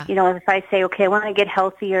You know, if I say, okay, I want to get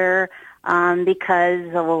healthier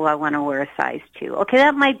because, I want to wear a size 2. Okay,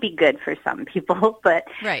 that might be good for some people, but,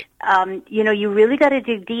 right. You know, you really got to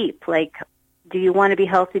dig deep. Like, do you want to be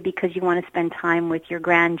healthy because you want to spend time with your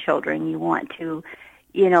grandchildren? You want to,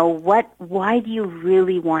 you know, why do you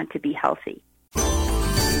really want to be healthy?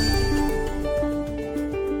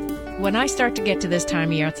 When I start to get to this time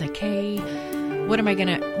of year, it's like, hey, what am I going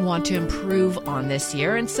to want to improve on this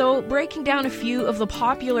year? And so breaking down a few of the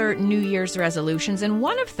popular New Year's resolutions, and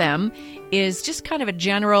one of them is just kind of a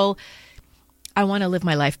general, I want to live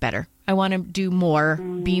my life better. I want to do more,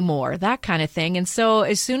 be more, that kind of thing. And so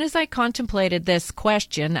as soon as I contemplated this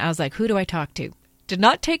question, I was like, who do I talk to? Did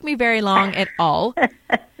not take me very long at all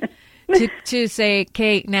to say,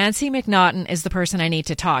 okay, Nancy McNaughton is the person I need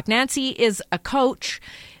to talk. Nancy is a coach.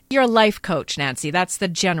 You're a life coach, Nancy. That's the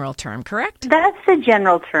general term, correct? That's the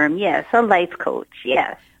general term, yes. A life coach,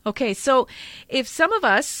 yes. Okay, so if some of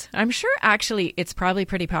us, I'm sure actually it's probably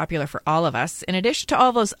pretty popular for all of us, in addition to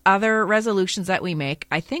all those other resolutions that we make,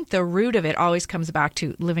 I think the root of it always comes back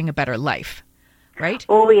to living a better life, right?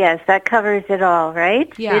 Oh, yes, that covers it all,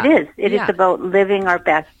 right? Yeah. It is. It is about living our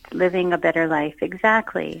best, living a better life.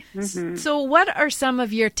 Exactly. Mm-hmm. So what are some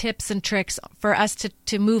of your tips and tricks for us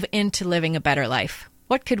to move into living a better life?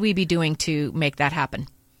 What could we be doing to make that happen?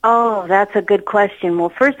 Oh, that's a good question. Well,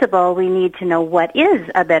 first of all, we need to know what is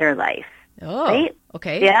a better life. Oh, right?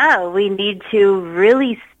 Okay. Yeah, we need to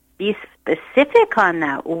really be specific on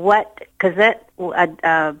that. Because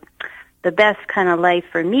the best kind of life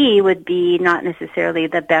for me would be not necessarily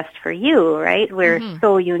the best for you, right? We're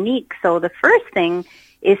so unique. So the first thing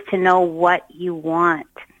is to know what you want.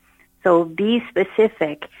 So be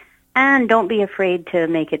specific. And don't be afraid to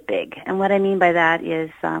make it big. And what I mean by that is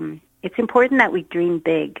it's important that we dream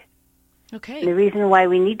big. Okay. And the reason why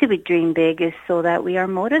we need to dream big is so that we are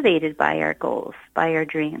motivated by our goals, by our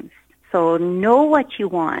dreams. So know what you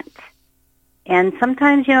want. And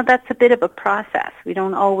sometimes, you know, that's a bit of a process. We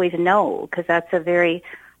don't always know because a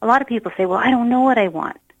lot of people say, well, I don't know what I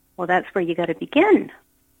want. Well, that's where you got to begin.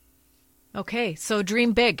 Okay, so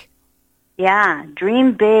dream big. Yeah,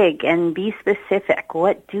 dream big and be specific.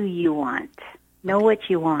 What do you want? Know what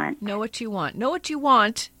you want. Know what you want. Know what you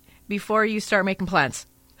want before you start making plans.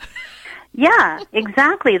 Yeah,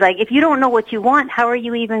 exactly. Like if you don't know what you want, how are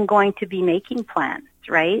you even going to be making plans,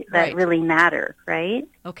 right? That really matter, right?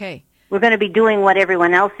 Okay. We're going to be doing what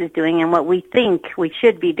everyone else is doing and what we think we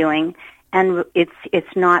should be doing, and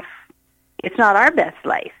it's not our best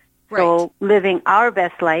life. Right. So living our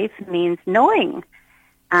best life means knowing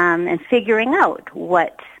and figuring out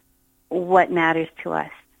what matters to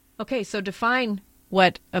us. Okay, so define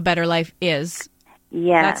what a better life is.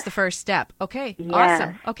 Yes. That's the first step. Okay, yes.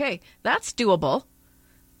 Awesome. Okay, that's doable.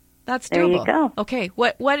 That's doable. There you go. Okay,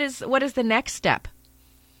 what is the next step?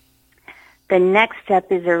 The next step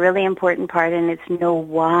is a really important part, and it's know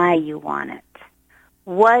why you want it.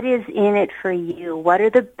 What is in it for you? What are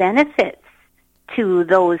the benefits to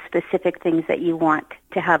those specific things that you want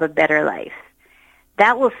to have a better life?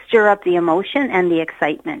 That will stir up the emotion and the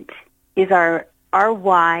excitement. Is our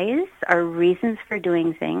whys, our reasons for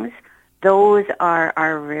doing things, those are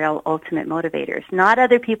our real ultimate motivators. Not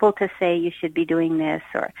other people to say you should be doing this,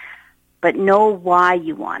 but know why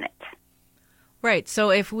you want it. Right. So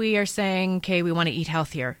if we are saying, okay, we want to eat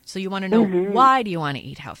healthier, so you want to know why do you want to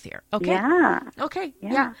eat healthier? Okay. Yeah. Okay.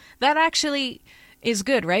 Yeah. That actually is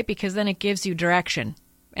good, right? Because then it gives you direction.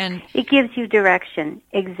 And it gives you direction,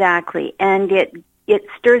 exactly. And it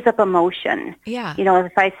stirs up emotion. Yeah. You know,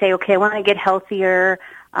 if I say, okay, I want to get healthier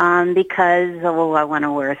because, I want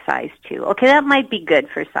to wear a size 2. Okay, that might be good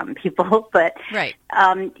for some people, but,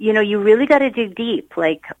 you know, you really got to dig deep.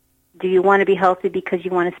 Like, do you want to be healthy because you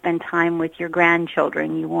want to spend time with your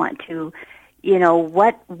grandchildren? You want to, you know,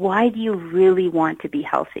 why do you really want to be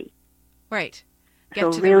healthy? Right.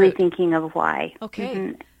 So really thinking of why. Okay.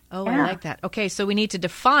 Mm-hmm. Oh, yeah. I like that. Okay, so we need to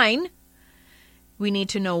define. We need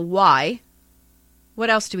to know why. What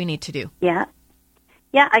else do we need to do? Yeah.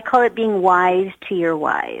 Yeah, I call it being wise to your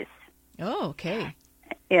whys. Oh, okay.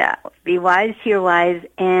 Yeah, be wise to your whys.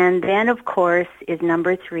 And then, of course, is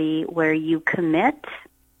number 3, where you commit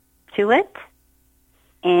to it.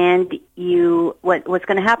 And what's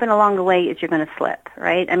going to happen along the way is you're going to slip,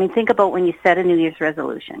 right? I mean, think about when you set a New Year's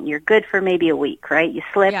resolution. You're good for maybe a week, right? You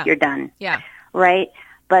slip, you're done. Yeah. Right?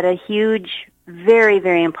 But a huge, very,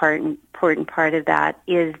 very important part of that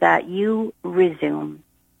is that you resume,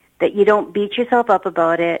 that you don't beat yourself up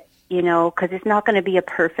about it, you know, because it's not going to be a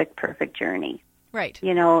perfect journey. Right.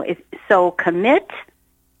 You know, so commit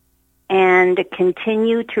and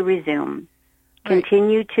continue to resume.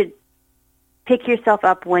 Continue to pick yourself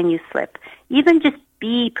up when you slip. Even just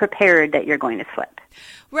be prepared that you're going to slip.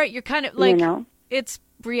 Right. You're kind of like, it's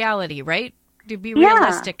reality, right? To be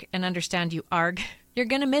realistic and understand you're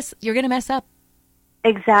going to mess up.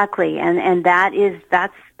 Exactly. And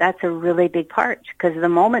that's a really big part, because the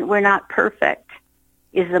moment we're not perfect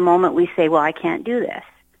is the moment we say, well, I can't do this.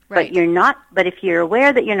 Right. But if you're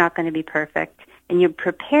aware that you're not going to be perfect and you're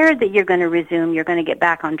prepared that you're going to resume, you're going to get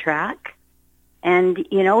back on track. And,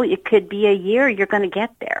 it could be a year you're going to get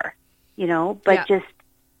there, but just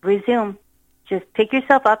resume. Just pick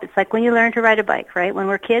yourself up. It's like when you learn to ride a bike, right? When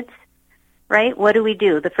we're kids, right? What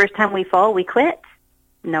do? The first time we fall, we quit?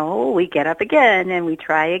 No, we get up again and we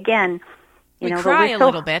try again. We cry a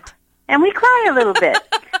little bit. And we cry a little bit.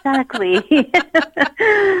 Exactly.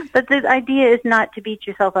 But the idea is not to beat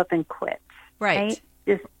yourself up and quit. Right.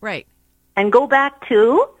 Right. And go back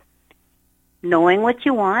to knowing what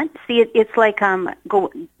you want. See, it's like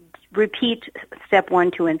repeat step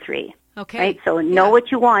 1, 2, and 3. Okay. Right? So know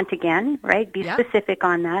what you want again, right? Be specific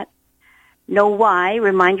on that. Know why.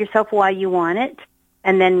 Remind yourself why you want it.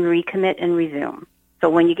 And then recommit and resume. So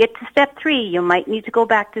when you get to step 3, you might need to go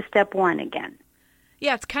back to step 1 again.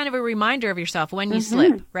 Yeah, it's kind of a reminder of yourself when you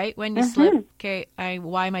slip, right? When you slip, okay,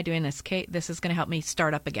 why am I doing this? Okay, this is going to help me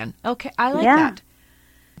start up again. Okay, I like that.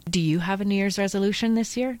 Do you have a New Year's resolution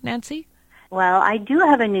this year, Nancy? Well, I do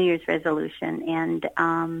have a New Year's resolution,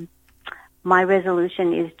 and my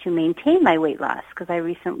resolution is to maintain my weight loss, because I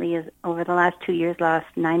recently, over the last 2 years, lost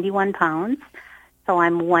 91 pounds. So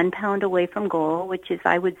I'm 1 pound away from goal, which is,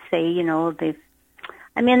 I would say,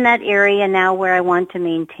 I'm in that area now where I want to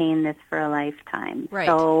maintain this for a lifetime. Right.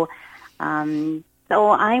 So I'm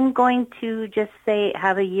going to just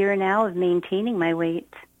have a year now of maintaining my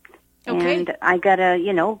weight. Okay. And I got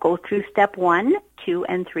to, go through step 1, 2,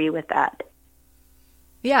 and 3 with that.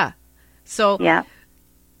 Yeah. So, yeah.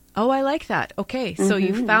 Oh, I like that. Okay. So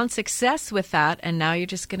you found success with that, and now you're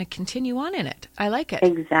just going to continue on in it. I like it.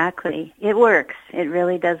 Exactly. It works. It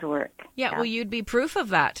really does work. Yeah. Well, you'd be proof of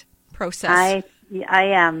that process. I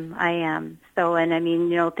am. So, and I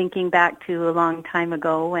mean, thinking back to a long time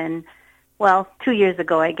ago, and 2 years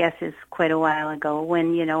ago, I guess, is quite a while ago,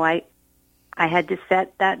 when, I had to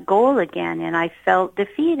set that goal again, and I felt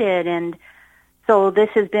defeated. And so this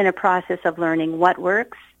has been a process of learning what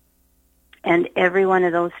works, and every one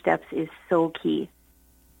of those steps is so key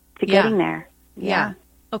to getting there. Yeah.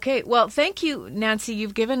 Okay. Well, thank you, Nancy.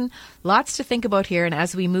 You've given lots to think about here, and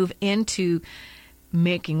as we move into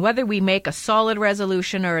whether we make a solid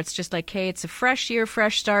resolution or it's just like, hey, it's a fresh year,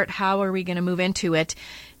 fresh start, how are we going to move into it?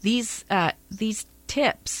 These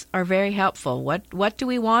tips are very helpful. What do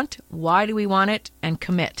we want? Why do we want it? And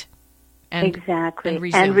commit. Exactly.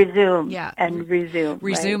 And resume. Yeah. And resume.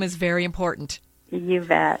 Resume is very important. You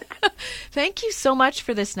bet. Thank you so much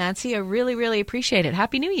for this, Nancy. I really, really appreciate it.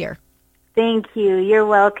 Happy New Year. Thank you. You're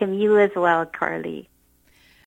welcome. You as well, Carly.